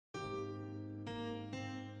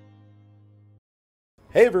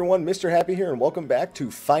Hey everyone, Mr. Happy here, and welcome back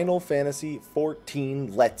to Final Fantasy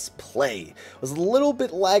XIV Let's Play. I was a little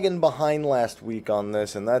bit lagging behind last week on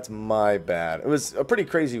this, and that's my bad. It was a pretty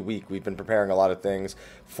crazy week. We've been preparing a lot of things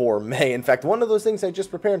for May. In fact, one of those things I just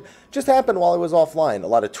prepared just happened while I was offline. A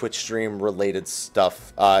lot of Twitch stream related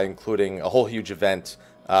stuff, including a whole huge event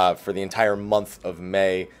for the entire month of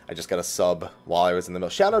May. I just got a sub while I was in the middle.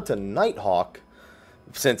 Shout out to Nighthawk.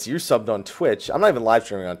 Since you subbed on Twitch, I'm not even live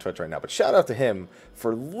streaming on Twitch right now, but shout out to him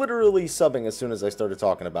for literally subbing as soon as I started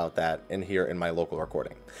talking about that in here in my local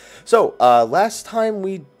recording. So, last time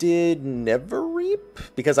we did Never Reap,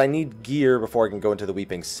 because I need gear before I can go into the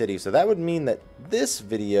Weeping City, so that would mean that this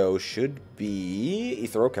video should be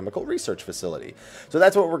Etherochemical Research Facility. So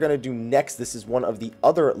that's what we're going to do next. This is one of the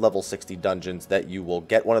other level 60 dungeons that you will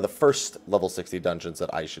get, one of the first level 60 dungeons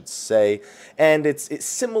that I should say, and it's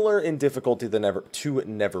similar in difficulty than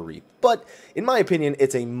Never Reap, but in my opinion,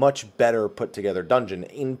 it's a much better put together dungeon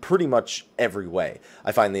in pretty much every way.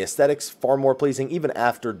 I find the aesthetics far more pleasing, even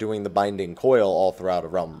after doing the Binding Coil all throughout A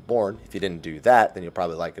Realm Reborn. If you didn't do that, then you'll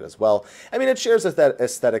probably like it as well. I mean, it shares that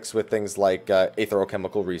aesthetics with things like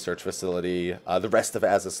Aetherochemical Research Facility, the rest of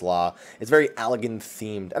Azizla. It's very Allegan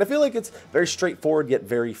themed, and I feel like it's very straightforward yet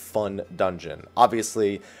very fun dungeon.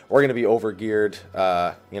 Obviously, we're going to be overgeared,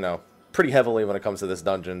 pretty heavily when it comes to this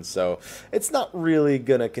dungeon, so it's not really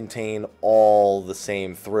gonna contain all the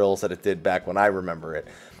same thrills that it did back when I remember it.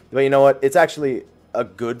 But you know what? It's actually a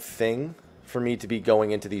good thing for me to be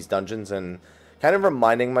going into these dungeons and kind of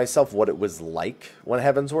reminding myself what it was like when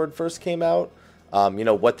Heavensward first came out.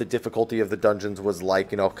 What the difficulty of the dungeons was like,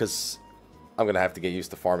 because I'm gonna have to get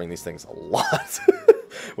used to farming these things a lot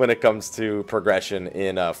when it comes to progression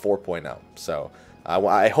in 4.0. So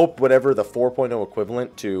I hope whatever the 4.0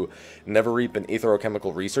 equivalent to Never Reap and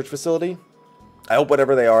Aetherochemical Research Facility, I hope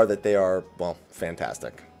whatever they are, that they are, well,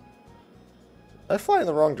 fantastic. Did I fly in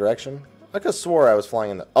the wrong direction? I could have swore I was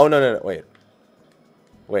flying in the... Oh, no, wait.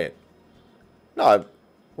 Wait. No,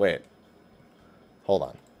 wait. Hold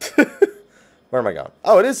on. Where am I going?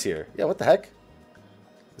 Oh, it is here. Yeah, what the heck?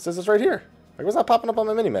 It says it's right here. Like, what's not popping up on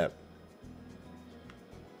my minimap?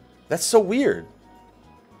 That's so weird.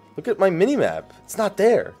 Look at my minimap. It's not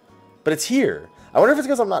there. But it's here. I wonder if it's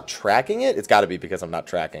because I'm not tracking it. It's got to be because I'm not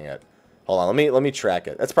tracking it. Hold on. Let me track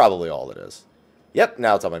it. That's probably all it is. Yep.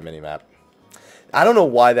 Now it's on my minimap. I don't know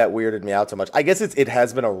why that weirded me out so much. I guess it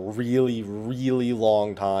has been a really, really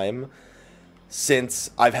long time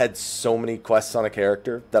since I've had so many quests on a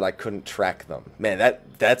character that I couldn't track them. Man,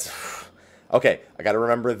 that's... Okay. I got to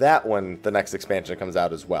remember that when the next expansion comes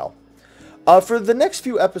out as well. For the next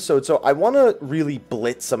few episodes, so I want to really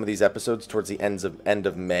blitz some of these episodes towards the end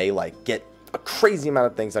of May, like get a crazy amount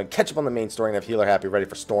of things, and catch up on the main story and have Healer Happy ready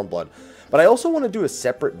for Stormblood. But I also want to do a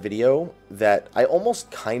separate video that I almost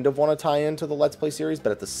kind of want to tie into the Let's Play series,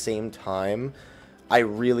 but at the same time, I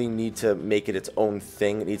really need to make it its own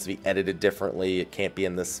thing. It needs to be edited differently. It can't be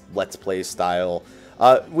in this Let's Play style.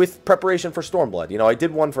 With preparation for Stormblood. I did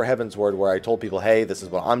one for Heavensward where I told people, hey, this is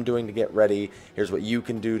what I'm doing to get ready. Here's what you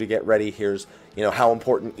can do to get ready. Here's, how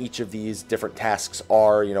important each of these different tasks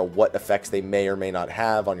are, what effects they may or may not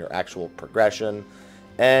have on your actual progression.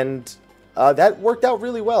 And that worked out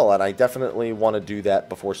really well, and I definitely want to do that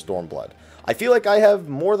before Stormblood. I feel like I have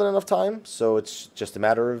more than enough time, so it's just a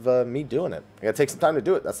matter of me doing it. I gotta take some time to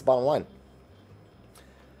do it. That's the bottom line.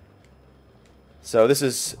 So this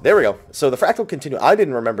is, there we go. So the Fractal Continuum, I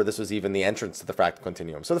didn't remember this was even the entrance to the Fractal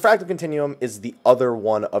Continuum. So the Fractal Continuum is the other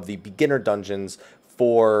one of the beginner dungeons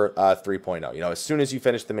for 3.0. As soon as you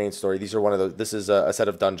finish the main story, these are one of those, this is a set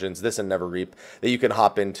of dungeons, this and Never Reap, that you can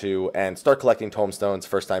hop into and start collecting tomestones,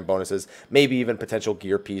 first time bonuses, maybe even potential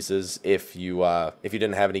gear pieces if you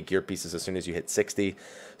didn't have any gear pieces as soon as you hit 60.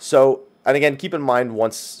 So, and again, keep in mind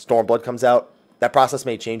once Stormblood comes out, that process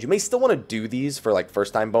may change. You may still want to do these for like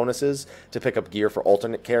first-time bonuses to pick up gear for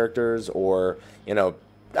alternate characters, or, I don't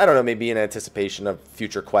know, maybe in anticipation of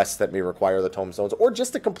future quests that may require the tomestones, or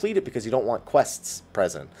just to complete it because you don't want quests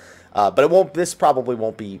present. But this probably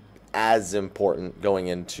won't be as important going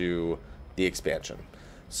into the expansion.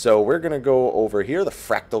 So we're going to go over here, the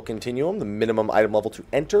Fractal Continuum. The minimum item level to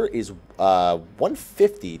enter is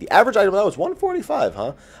 150. The average item level is 145,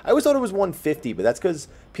 huh? I always thought it was 150, but that's because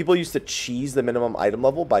people used to cheese the minimum item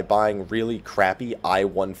level by buying really crappy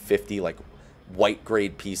I-150, like, white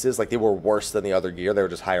grade pieces. Like, they were worse than the other gear. They were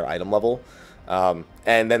just higher item level. And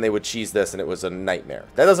then they would cheese this, and it was a nightmare.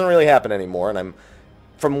 That doesn't really happen anymore, and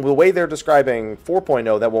from the way they're describing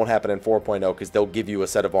 4.0, that won't happen in 4.0 because they'll give you a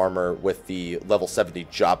set of armor with the level 70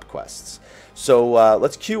 job quests. So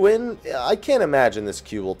let's queue in. I can't imagine this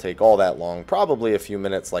queue will take all that long. Probably a few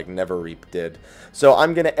minutes like Never Reap did. So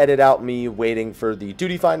I'm going to edit out me waiting for the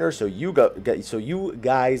duty finder so you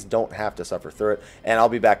guys don't have to suffer through it. And I'll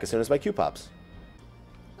be back as soon as my queue pops.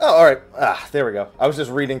 Oh, all right. There we go. I was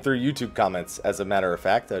just reading through YouTube comments, as a matter of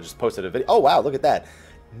fact. I just posted a video. Oh, wow, look at that.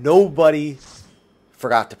 Nobody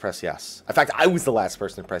forgot to press yes. In fact, I was the last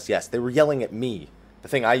person to press yes. They were yelling at me, the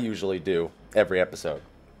thing I usually do every episode.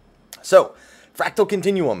 So, Fractal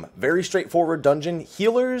Continuum, very straightforward dungeon.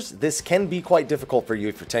 Healers, this can be quite difficult for you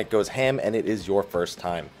if your tank goes ham and it is your first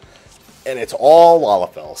time. And it's all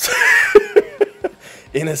Lalafels.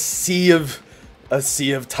 In a sea of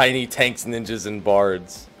tiny tanks, ninjas, and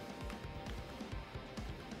bards.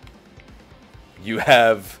 You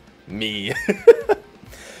have me.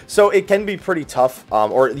 So it can be pretty tough,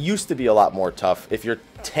 or it used to be a lot more tough. If your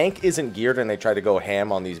tank isn't geared and they try to go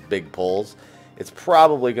ham on these big pulls, it's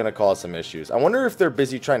probably going to cause some issues. I wonder if they're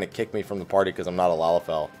busy trying to kick me from the party because I'm not a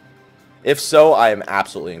Lalafell. If so, I am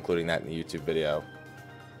absolutely including that in the YouTube video.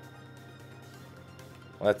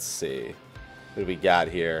 Let's see. What do we got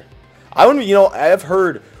here? I have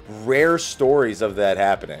heard rare stories of that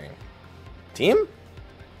happening. Team?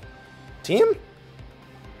 Team?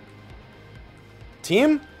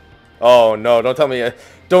 Team? Oh no, don't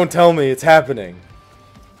tell me it's happening.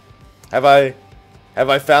 Have I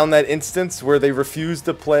found that instance where they refuse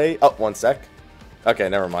to play? Oh, one sec. Okay,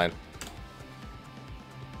 never mind.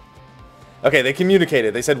 Okay, they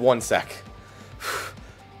communicated. They said 1 sec.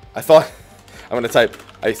 I'm gonna type.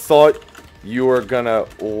 I thought you were gonna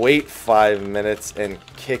wait 5 minutes and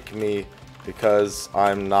kick me because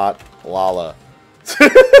I'm not Lala.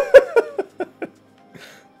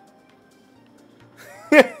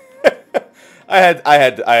 I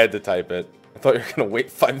had to type it. I thought you were gonna wait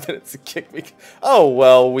 5 minutes to kick me. Oh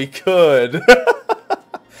well, we could.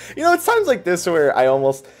 You know, it's times like this where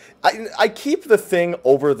I keep the thing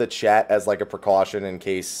over the chat as like a precaution in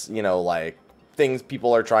case, you know, like things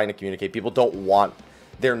people are trying to communicate. People don't want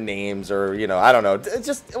their names, or, you know, I don't know. It's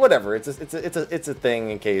just whatever. It's a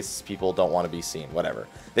thing in case people don't want to be seen. Whatever.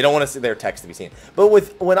 They don't want to see their text to be seen. But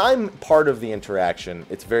when I'm part of the interaction,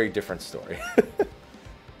 it's a very different story.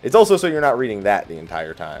 It's also so you're not reading that the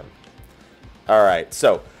entire time. Alright,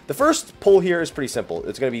 so the first pull here is pretty simple.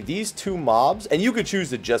 It's going to be these two mobs, and you could choose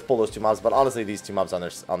to just pull those two mobs, but honestly these two mobs on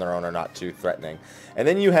their own are not too threatening. And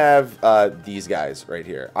then you have these guys right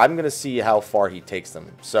here. I'm going to see how far he takes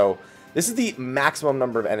them. So this is the maximum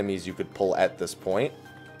number of enemies you could pull at this point,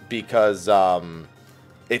 because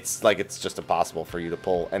it's just impossible for you to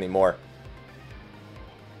pull anymore.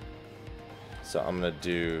 So I'm going to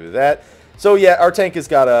do that. So yeah, our tank he's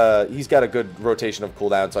got a good rotation of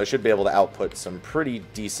cooldown, so I should be able to output some pretty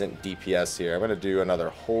decent DPS here. I'm going to do another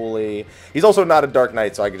Holy. He's also not a Dark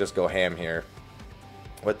Knight, so I can just go ham here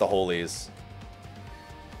with the Holies.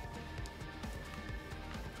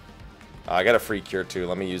 I got a free cure too.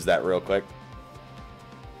 Let me use that real quick.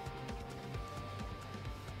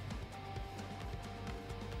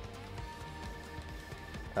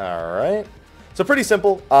 Alright. So pretty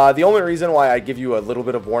simple. The only reason why I give you a little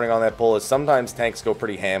bit of warning on that pull is sometimes tanks go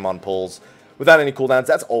pretty ham on pulls without any cooldowns.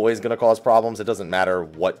 That's always going to cause problems. It doesn't matter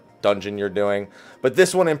what dungeon you're doing. But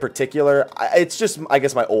this one in particular, it's just, I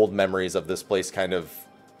guess, my old memories of this place kind of,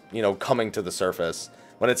 you know, coming to the surface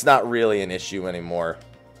when it's not really an issue anymore.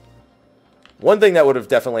 One thing that would have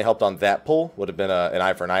definitely helped on that pull would have been an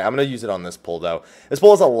eye for an eye. I'm going to use it on this pull, though. This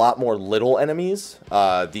pull has a lot more little enemies.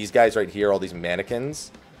 These guys right here, all these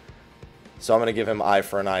mannequins. So I'm going to give him eye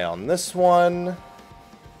for an eye on this one.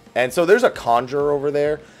 And so there's a conjurer over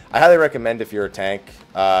there. I highly recommend if you're a tank,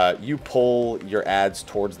 you pull your adds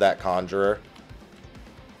towards that conjurer.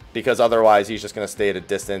 Because otherwise he's just going to stay at a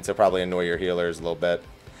distance. He'll probably annoy your healers a little bit.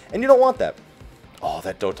 And you don't want that. Oh,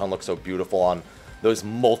 that Doton looks so beautiful on those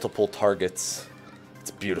multiple targets. It's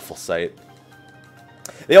a beautiful sight.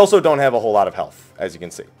 They also don't have a whole lot of health, as you can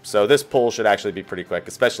see. So this pull should actually be pretty quick,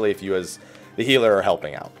 especially if you as the healer are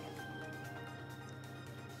helping out.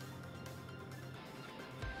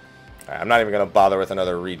 I'm not even going to bother with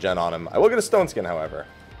another regen on him. I will get a stone skin, however.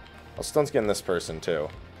 I'll stone skin this person, too.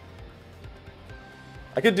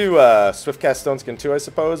 I could do swift cast stone skin, too, I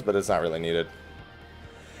suppose, but it's not really needed.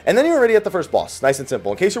 And then you're already at the first boss. Nice and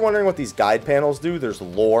simple. In case you're wondering what these guide panels do, there's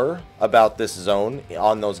lore about this zone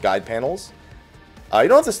on those guide panels. You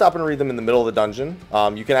don't have to stop and read them in the middle of the dungeon.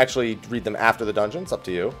 You can actually read them after the dungeon. It's up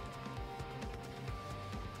to you.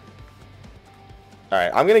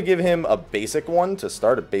 Alright, I'm going to give him a basic one to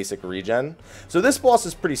start, a basic regen. So this boss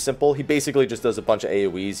is pretty simple. He basically just does a bunch of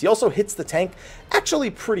AoEs. He also hits the tank actually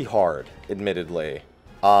pretty hard, admittedly.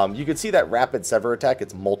 You can see that rapid sever attack.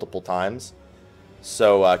 It's multiple times.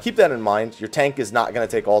 So keep that in mind. Your tank is not going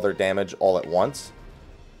to take all their damage all at once.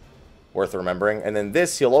 Worth remembering. And then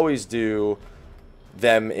this, he'll always do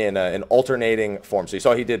them in an alternating form. So you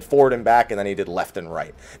saw he did forward and back, and then he did left and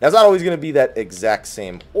right. Now, it's not always going to be that exact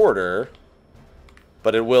same order,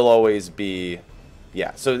 but it will always be...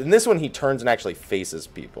 Yeah, so in this one, he turns and actually faces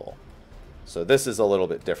people. So this is a little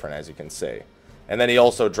bit different, as you can see. And then he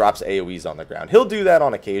also drops AoEs on the ground. He'll do that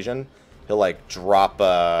on occasion. He'll, like, drop...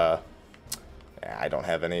 I don't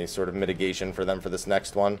have any sort of mitigation for them for this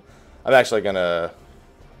next one. I'm actually going to...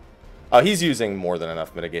 Oh, he's using more than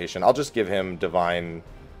enough mitigation. I'll just give him Divine...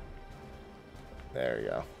 There you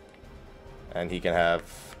go. And he can have...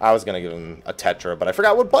 I was going to give him a Tetra, but I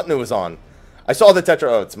forgot what button it was on. I saw the Tetra...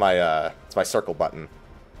 Oh, it's my circle button.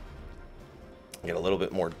 Get a little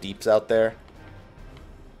bit more deeps out there.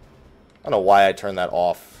 I don't know why I turned that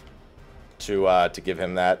off to give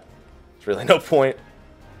him that. There's really no point.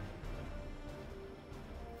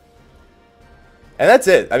 And that's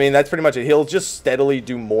it. I mean, that's pretty much it. He'll just steadily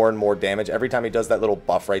do more and more damage. Every time he does that little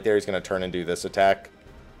buff right there, he's going to turn and do this attack.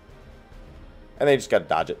 And then you just got to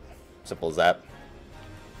dodge it. Simple as that.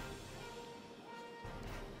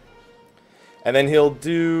 And then he'll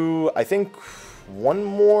do, I think, one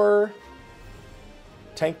more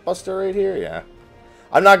tank buster right here. Yeah.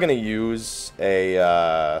 I'm not going to use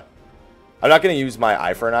a... I'm not going to use my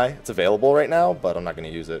Eye for an Eye. It's available right now, but I'm not going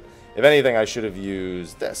to use it. If anything, I should have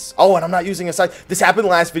used this. Oh, and I'm not using a side. This happened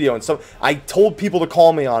last video, and so I told people to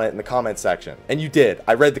call me on it in the comments section. And you did.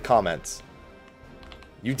 I read the comments.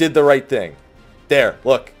 You did the right thing. There,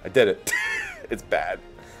 look, I did it. It's bad.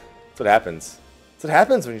 That's what happens. That's what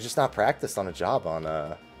happens when you're just not practiced on a job on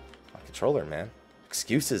a controller, man.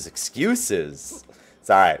 Excuses, excuses. It's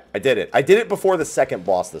alright. I did it. I did it before the second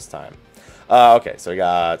boss this time. Okay, so we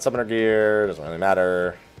got Summoner Gear. Doesn't really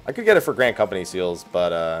matter. I could get it for Grand Company seals,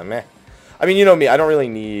 but meh. I mean, you know me. I don't really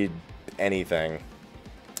need anything.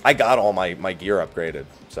 I got all my gear upgraded,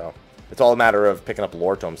 so it's all a matter of picking up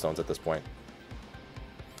lore tomestones at this point.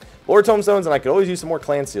 Lore tomestones, and I could always use some more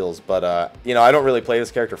clan seals, but you know, I don't really play this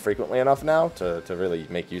character frequently enough now to really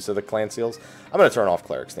make use of the clan seals. I'm going to turn off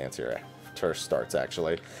Cleric Stance here. Starts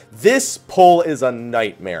actually. This pull is a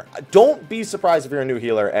nightmare. Don't be surprised if you're a new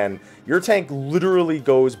healer and your tank literally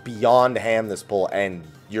goes beyond ham this pull and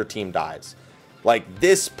your team dies. Like,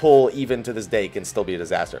 this pull, even to this day, can still be a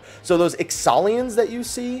disaster. So those Ixalians that you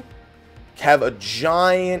see have a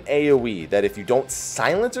giant AoE that if you don't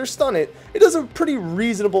silence or stun it, it does a pretty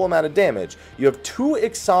reasonable amount of damage. You have 2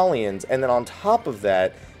 Ixalians, and then on top of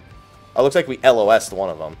that, it looks like we LOS'd one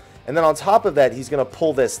of them. And then on top of that, he's going to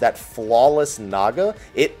pull that Flawless Naga.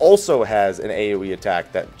 It also has an AoE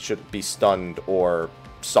attack that should be stunned or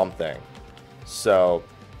something. So,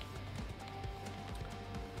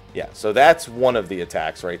 yeah, so that's one of the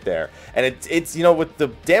attacks right there. And it's you know, with the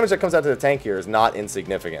damage that comes out to the tank here is not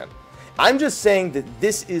insignificant. I'm just saying that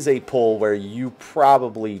this is a pull where you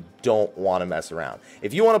probably don't want to mess around.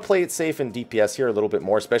 If you want to play it safe in DPS here a little bit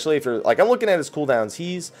more, especially if you're, like, I'm looking at his cooldowns,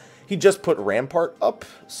 he just put Rampart up,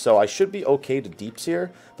 so I should be okay to deeps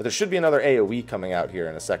here. But there should be another AoE coming out here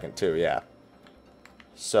in a second too, yeah.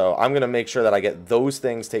 So I'm going to make sure that I get those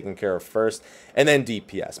things taken care of first, and then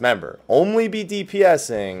DPS. Remember, only be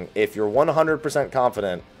DPSing if you're 100%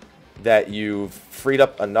 confident that you've freed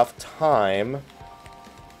up enough time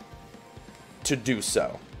to do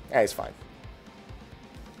so. Yeah, he's fine.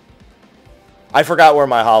 I forgot where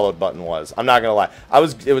my hollowed button was. I'm not going to lie.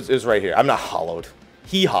 It was right here. I'm not hollowed.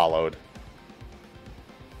 He hollowed.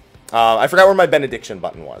 I forgot where my benediction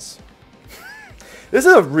button was. This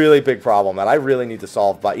is a really big problem that I really need to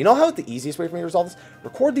solve. But you know how the easiest way for me to resolve this?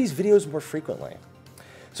 Record these videos more frequently.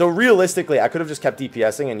 So realistically, I could have just kept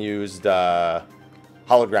DPSing and used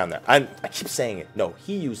Hallowed Ground there. I keep saying it. No,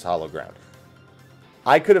 he used Hallowed Ground.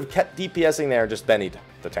 I could have kept DPSing there and just bennied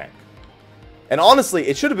the tank. And honestly,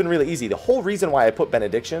 it should have been really easy. The whole reason why I put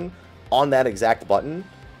benediction on that exact button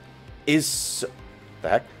is... The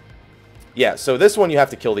heck? Yeah, so this one you have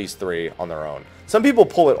to kill these 3 on their own. Some people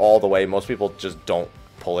pull it all the way. Most people just don't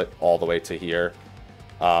pull it all the way to here.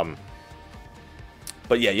 But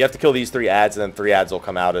yeah, you have to kill these 3 ads, and then 3 ads will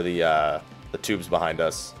come out of the tubes behind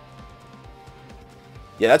us.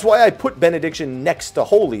 Yeah, that's why I put benediction next to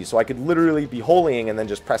holy, so I could literally be holying and then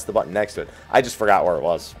just press the button next to it. I just forgot where it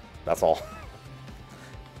was. That's all.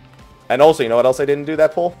 And also, you know what else I didn't do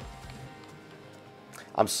that pull?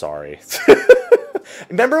 I'm sorry.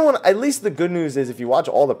 Remember when, at least the good news is if you watch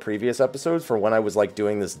all the previous episodes for when I was like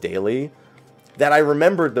doing this daily, that I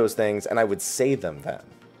remembered those things and I would say them then.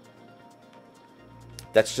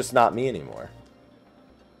 That's just not me anymore.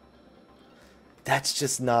 That's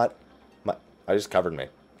just not my... I just covered me.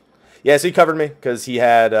 Yeah, so he covered me because he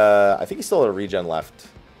had, I think he still had a regen left.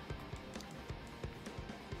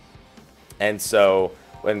 And so,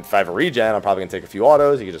 if I have a regen, I'm probably going to take a few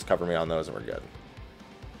autos. He can just cover me on those and we're good.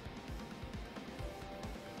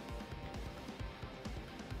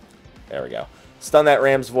 There we go. Stun that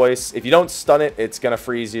Ram's voice. If you don't stun it, it's going to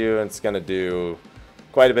freeze you and it's going to do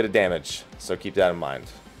quite a bit of damage. So keep that in mind.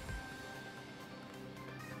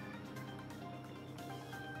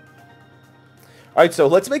 Alright, so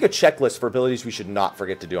let's make a checklist for abilities we should not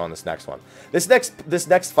forget to do on this next one. This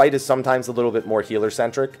next fight is sometimes a little bit more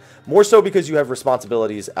healer-centric. More so because you have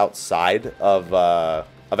responsibilities outside of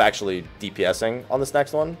actually DPSing on this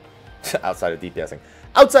next one. Outside of DPSing.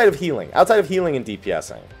 Outside of healing. Outside of healing and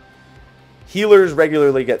DPSing. Healers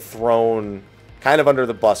regularly get thrown kind of under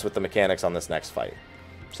the bus with the mechanics on this next fight.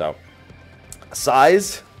 So,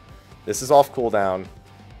 size. This is off cooldown.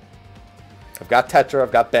 I've got Tetra.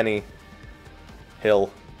 I've got Benny.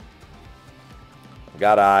 Hill. I've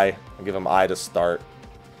got I. I'll give him I to start.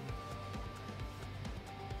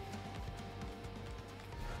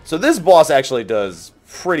 So this boss actually does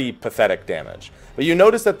pretty pathetic damage. But you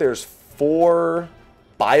notice that there's 4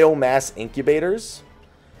 biomass incubators.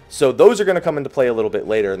 So those are going to come into play a little bit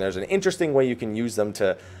later. And there's an interesting way you can use them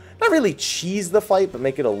to not really cheese the fight, but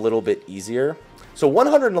make it a little bit easier. So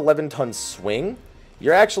 111 ton swing.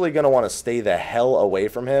 You're actually going to want to stay the hell away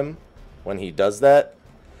from him when he does that.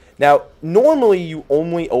 Now, normally you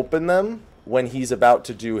only open them when he's about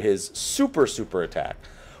to do his super attack.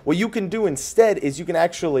 What you can do instead is you can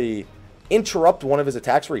actually interrupt one of his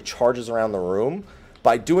attacks where he charges around the room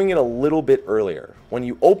by doing it a little bit earlier. When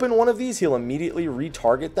you open one of these, he'll immediately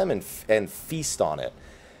retarget them and feast on it.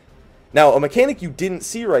 Now, a mechanic you didn't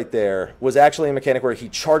see right there was actually a mechanic where he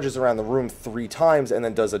charges around the room 3 times and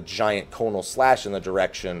then does a giant conal slash in the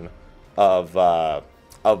direction of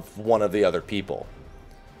one of the other people.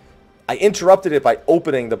 I interrupted it by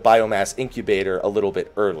opening the biomass incubator a little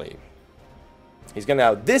bit early. He's gonna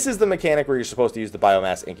now. This is the mechanic where you're supposed to use the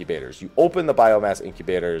biomass incubators. You open the biomass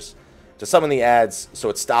incubators to summon the adds, so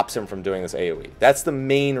it stops him from doing this AoE. That's the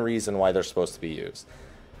main reason why they're supposed to be used.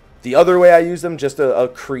 The other way I use them, just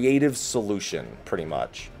a creative solution, pretty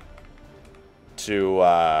much,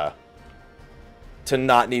 to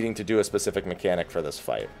not needing to do a specific mechanic for this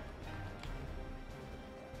fight.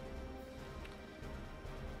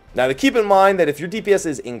 Now, to keep in mind that if your DPS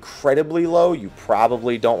is incredibly low, you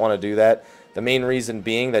probably don't want to do that. The main reason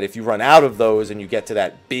being that if you run out of those and you get to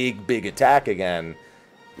that big attack again,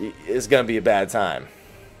 it's going to be a bad time.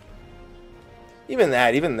 Even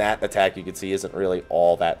that attack you can see isn't really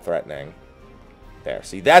all that threatening. There,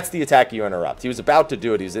 see, that's the attack you interrupt. He was about to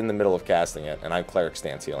do it. He was in the middle of casting it, and I'm cleric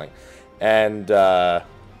stance healing. And, yeah,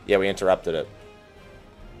 we interrupted it.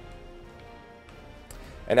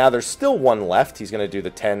 And now there's still one left. He's going to do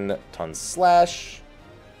the 10-ton slash.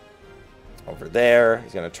 Over there.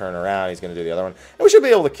 He's going to turn around. He's going to do the other one. And we should be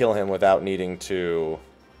able to kill him without needing to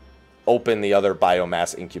open the other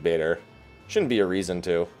biomass incubator. Shouldn't be a reason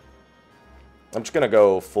to. I'm just going to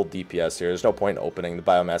go full DPS here. There's no point in opening the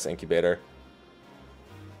biomass incubator.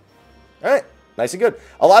 Alright. Nice and good.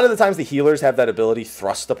 A lot of the times the healers have that ability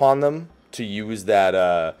thrust upon them to use that,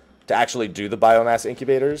 to actually do the biomass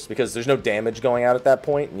incubators, because there's no damage going out at that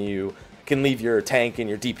point, and you can leave your tank and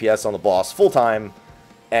your DPS on the boss full time,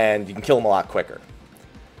 and you can kill them a lot quicker.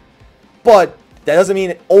 But that doesn't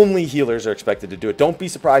mean only healers are expected to do it. Don't be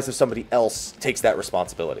surprised if somebody else takes that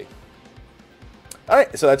responsibility.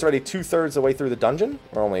 Alright, so that's already 2/3 of the way through the dungeon.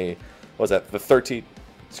 We're only, what was that, the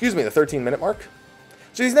 13-minute mark.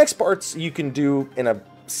 So these next parts you can do in a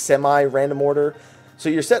semi-random order. So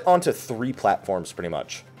you're set onto 3 platforms, pretty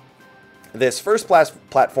much. This first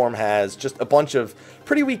platform has just a bunch of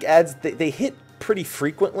pretty weak adds. They hit pretty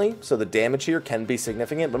frequently, so the damage here can be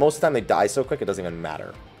significant, but most of the time they die so quick it doesn't even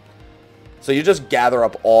matter. So you just gather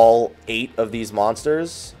up all 8 of these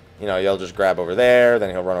monsters. You know, you'll just grab over there, then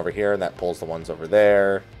he'll run over here, and that pulls the ones over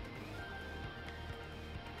there.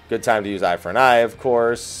 Good time to use eye for an eye, of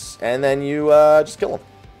course. And then you just kill them.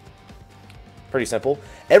 Pretty simple.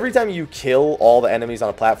 Every time you kill all the enemies on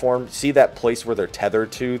a platform, see that place where they're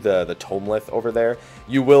tethered to, the Tomelith over there?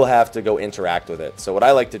 You will have to go interact with it. So what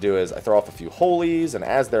I like to do is I throw off a few holies, and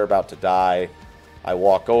as they're about to die, I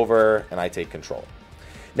walk over and I take control.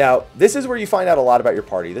 Now, this is where you find out a lot about your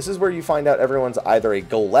party. This is where you find out everyone's either a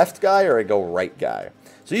go left guy or a go right guy.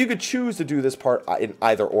 So you could choose to do this part in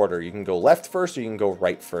either order. You can go left first or you can go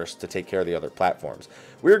right first to take care of the other platforms.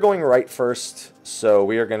 We're going right first, so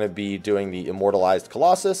we are going to be doing the Immortalized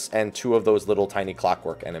Colossus and 2 of those little tiny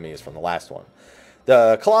clockwork enemies from the last one.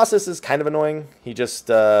 The Colossus is kind of annoying. He just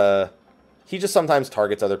He just sometimes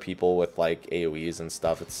targets other people with, like, AoEs and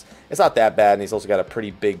stuff. It's not that bad, and he's also got a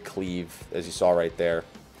pretty big cleave, as you saw right there.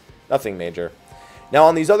 Nothing major. Now,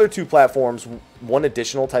 on these other two platforms, one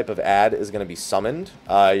additional type of ad is going to be summoned.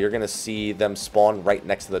 You're going to see them spawn right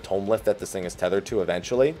next to the tome lift that this thing is tethered to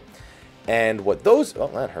eventually. And what those... Oh,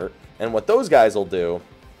 that hurt. And what those guys will do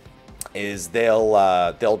is they'll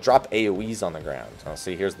drop AoEs on the ground. Oh,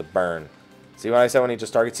 see, here's the burn. See what I said when he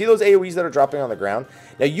just targets? See those AoEs that are dropping on the ground?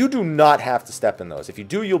 Now, you do not have to step in those. If you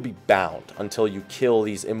do, you'll be bound until you kill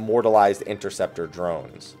these immortalized interceptor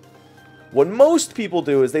drones. What most people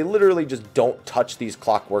do is they literally just don't touch these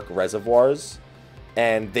clockwork reservoirs,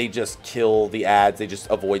 and they just kill the ads. They just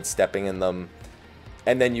avoid stepping in them,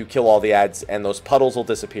 and then you kill all the ads, and those puddles will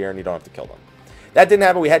disappear, and you don't have to kill them. That didn't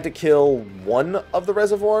happen. We had to kill one of the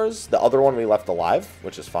reservoirs. The other one we left alive,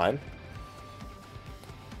 which is fine.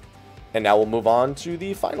 And now we'll move on to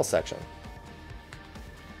the final section.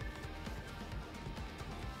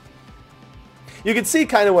 You can see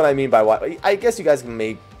kind of what I mean by why. I guess you guys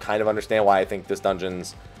may kind of understand why I think this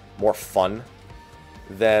dungeon's more fun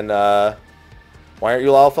than... why aren't you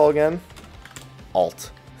Lalfell again?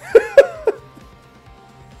 Alt.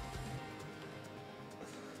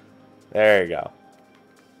 There you go.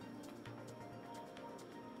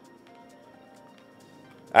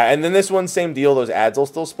 And then this one, same deal. Those ads will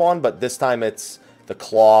still spawn, but this time it's the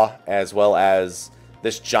claw as well as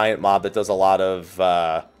this giant mob that does a lot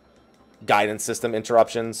of guidance system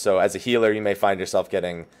interruptions. So as a healer, you may find yourself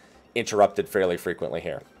getting interrupted fairly frequently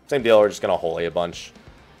here. Same deal. We're just going to holy a bunch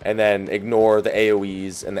and then ignore the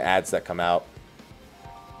AoEs and the ads that come out.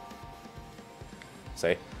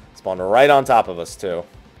 See? Spawn right on top of us, too.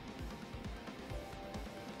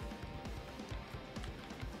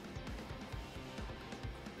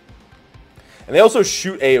 And they also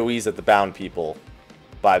shoot AoEs at the bound people,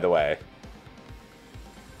 by the way.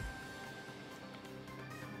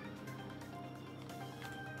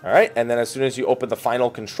 Alright, and then as soon as you open the final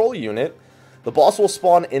control unit, the boss will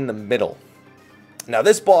spawn in the middle. Now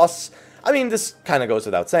this boss, I mean, this kind of goes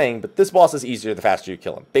without saying, but this boss is easier the faster you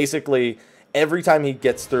kill him. Basically, every time he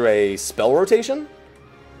gets through a spell rotation,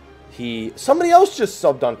 somebody else just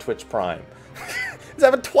subbed on Twitch Prime. It's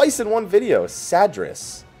happened twice in one video.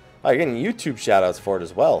 Sadris. Oh, you're getting YouTube shoutouts for it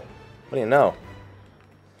as well. What do you know?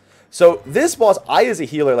 So this boss, I as a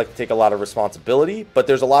healer like to take a lot of responsibility, but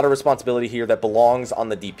there's a lot of responsibility here that belongs on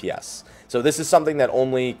the DPS. So this is something that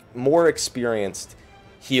only more experienced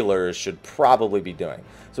healers should probably be doing.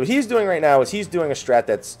 So what he's doing right now is he's doing a strat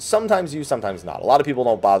that's sometimes used, sometimes not. A lot of people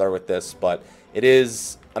don't bother with this, but it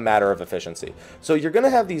is a matter of efficiency. So you're going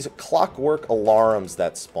to have these clockwork alarms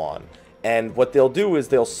that spawn. And what they'll do is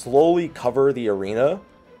they'll slowly cover the arena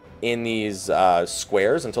in these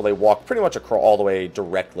squares until they walk pretty much all the way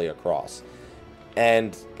directly across.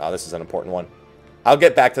 And, oh, this is an important one. I'll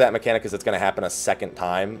get back to that mechanic because it's going to happen a second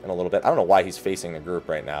time in a little bit. I don't know why he's facing the group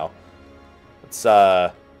right now. It's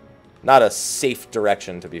not a safe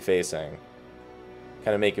direction to be facing.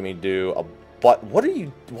 Kind of making me do a... But what are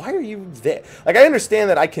you... Why are you there? Like, I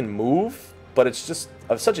understand that I can move, but it's just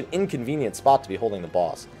such an inconvenient spot to be holding the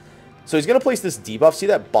boss. So he's going to place this debuff. See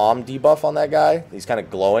that bomb debuff on that guy? He's kind of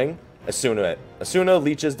glowing. Asuna it. Asuna,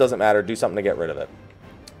 leeches, doesn't matter. Do something to get rid of it.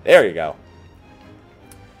 There you go.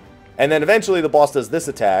 And then eventually the boss does this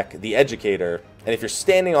attack, the Educator. And if you're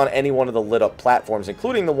standing on any one of the lit up platforms,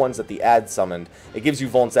 including the ones that the ad summoned, it gives you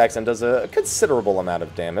Vuln Stacks and does a considerable amount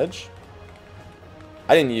of damage.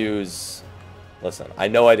 I didn't use... Listen, I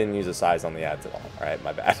know I didn't use a size on the ads at all. Alright,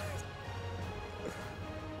 my bad.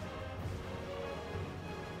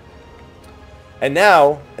 And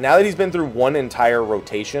now that he's been through one entire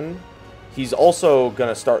rotation, he's also going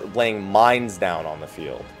to start laying mines down on the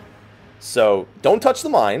field. So, don't touch the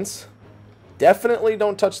mines. Definitely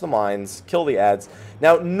don't touch the mines. Kill the ads.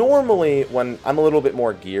 Now, normally, when I'm a little bit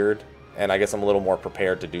more geared, and I guess I'm a little more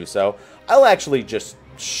prepared to do so, I'll actually just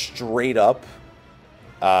straight up...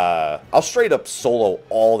 I'll straight up solo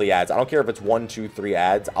all the ads. I don't care if it's 1, 2, 3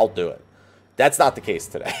 ads. I'll do it. That's not the case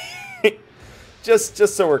today. Just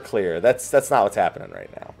so we're clear, that's not what's happening right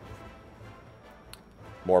now.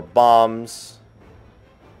 More bombs.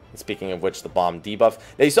 Speaking of which, the bomb debuff.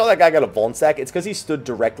 Now, you saw that guy got a Vuln Stack. It's because he stood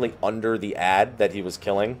directly under the ad that he was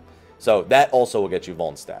killing. So that also will get you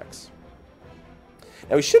Vuln Stacks.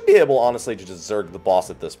 Now, we should be able, honestly, to just Zerg the boss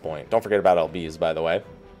at this point. Don't forget about LBs, by the way.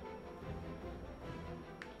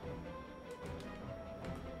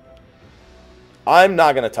 I'm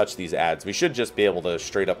not going to touch these ads. We should just be able to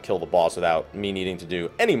straight up kill the boss without me needing to do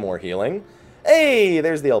any more healing. Hey,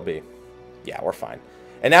 there's the LB. Yeah, we're fine.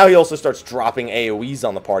 And now he also starts dropping AoEs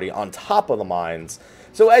on the party on top of the mines.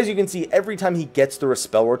 So as you can see, every time he gets through a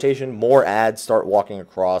spell rotation, more ads start walking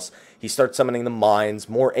across. He starts summoning the mines,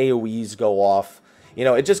 more AoEs go off. You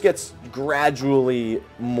know, it just gets gradually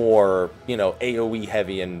more, you know, AoE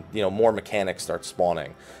heavy, and, you know, more mechanics start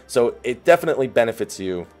spawning. So it definitely benefits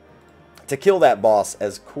you to kill that boss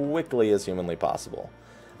as quickly as humanly possible.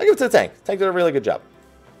 I give it to the tank. Tank did a really good job.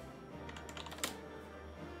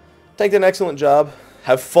 Tank did an excellent job.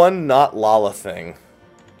 Have fun, not Lala thing.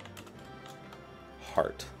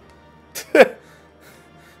 Heart. I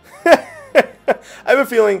have a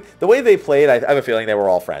feeling, the way they played, I have a feeling they were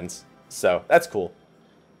all friends. So, that's cool.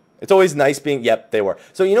 It's always nice being, yep, they were.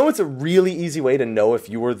 So, you know what's a really easy way to know if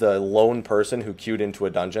you were the lone person who queued into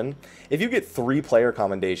a dungeon? If you get 3 player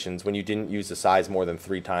commendations when you didn't use the size more than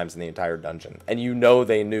 3 times in the entire dungeon, and you know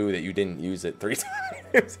they knew that you didn't use it 3 times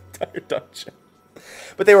in the entire dungeon.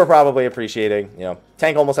 But they were probably appreciating, you know.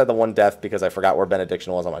 Tank almost had the 1 death because I forgot where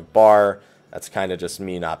Benediction was on my bar. That's kind of just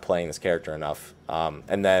me not playing this character enough.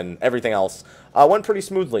 And then everything else went pretty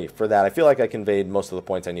smoothly for that. I feel like I conveyed most of the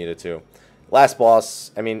points I needed to. Last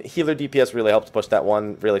boss, I mean, healer DPS really helped push that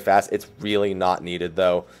one really fast. It's really not needed,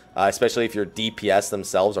 though, especially if your DPS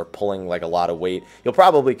themselves are pulling, like, a lot of weight. You'll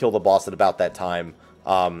probably kill the boss at about that time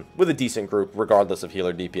with a decent group, regardless of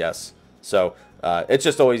healer DPS. So, it's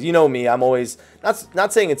just always, you know me, I'm always,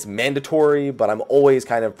 not saying it's mandatory, but I'm always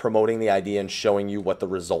kind of promoting the idea and showing you what the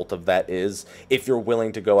result of that is. If you're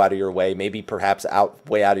willing to go out of your way, maybe perhaps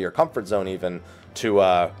way out of your comfort zone even,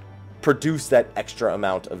 to produce that extra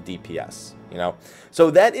amount of DPS. You know,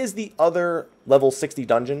 so that is the other level 60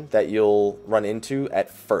 dungeon that you'll run into at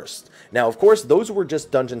first. Now, of course, those were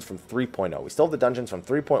just dungeons from 3.0. We still have the dungeons from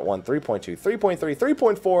 3.1, 3.2, 3.3,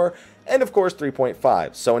 3.4, and of course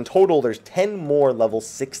 3.5. So in total, there's 10 more level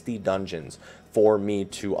 60 dungeons for me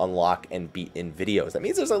to unlock and beat in videos. That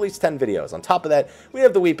means there's at least 10 videos. On top of that, we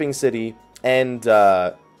have the Weeping City and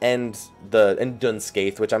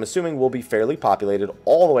Dunskaith, which I'm assuming will be fairly populated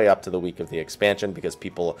all the way up to the week of the expansion, because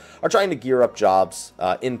people are trying to gear up jobs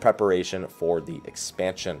in preparation for the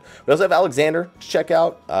expansion. We also have Alexander to check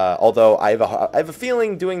out, although I have a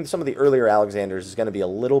feeling doing some of the earlier Alexanders is going to be a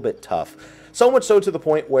little bit tough. So much so to the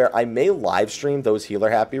point where I may live stream those Healer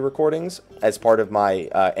Happy recordings as part of my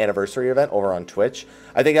anniversary event over on Twitch.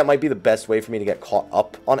 I think that might be the best way for me to get caught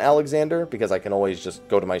up on Alexander, because I can always just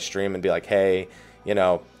go to my stream and be like, hey, you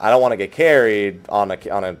know, I don't want to get carried on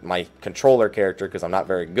my controller character because I'm not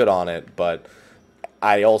very good on it, but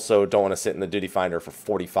I also don't want to sit in the duty finder for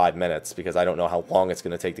 45 minutes because I don't know how long it's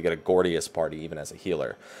going to take to get a Gordius party even as a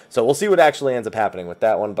healer. So we'll see what actually ends up happening with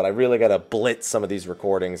that one, but I really got to blitz some of these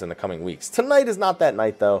recordings in the coming weeks. Tonight is not that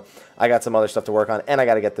night, though. I got some other stuff to work on, and I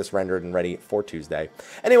got to get this rendered and ready for Tuesday.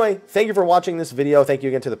 Anyway, thank you for watching this video. Thank you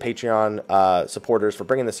again to the Patreon supporters for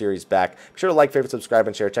bringing the series back. Be sure to like, favorite, subscribe,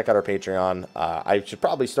 and share. Check out our Patreon. I should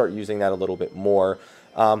probably start using that a little bit more.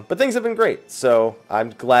 But things have been great, so I'm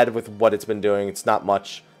glad with what it's been doing. It's not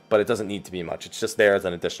much, but it doesn't need to be much. It's just there as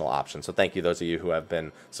an additional option. So thank you, those of you who have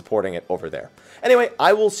been supporting it over there. Anyway,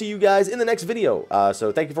 I will see you guys in the next video.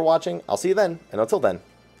 So thank you for watching. I'll see you then, and until then,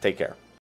 take care.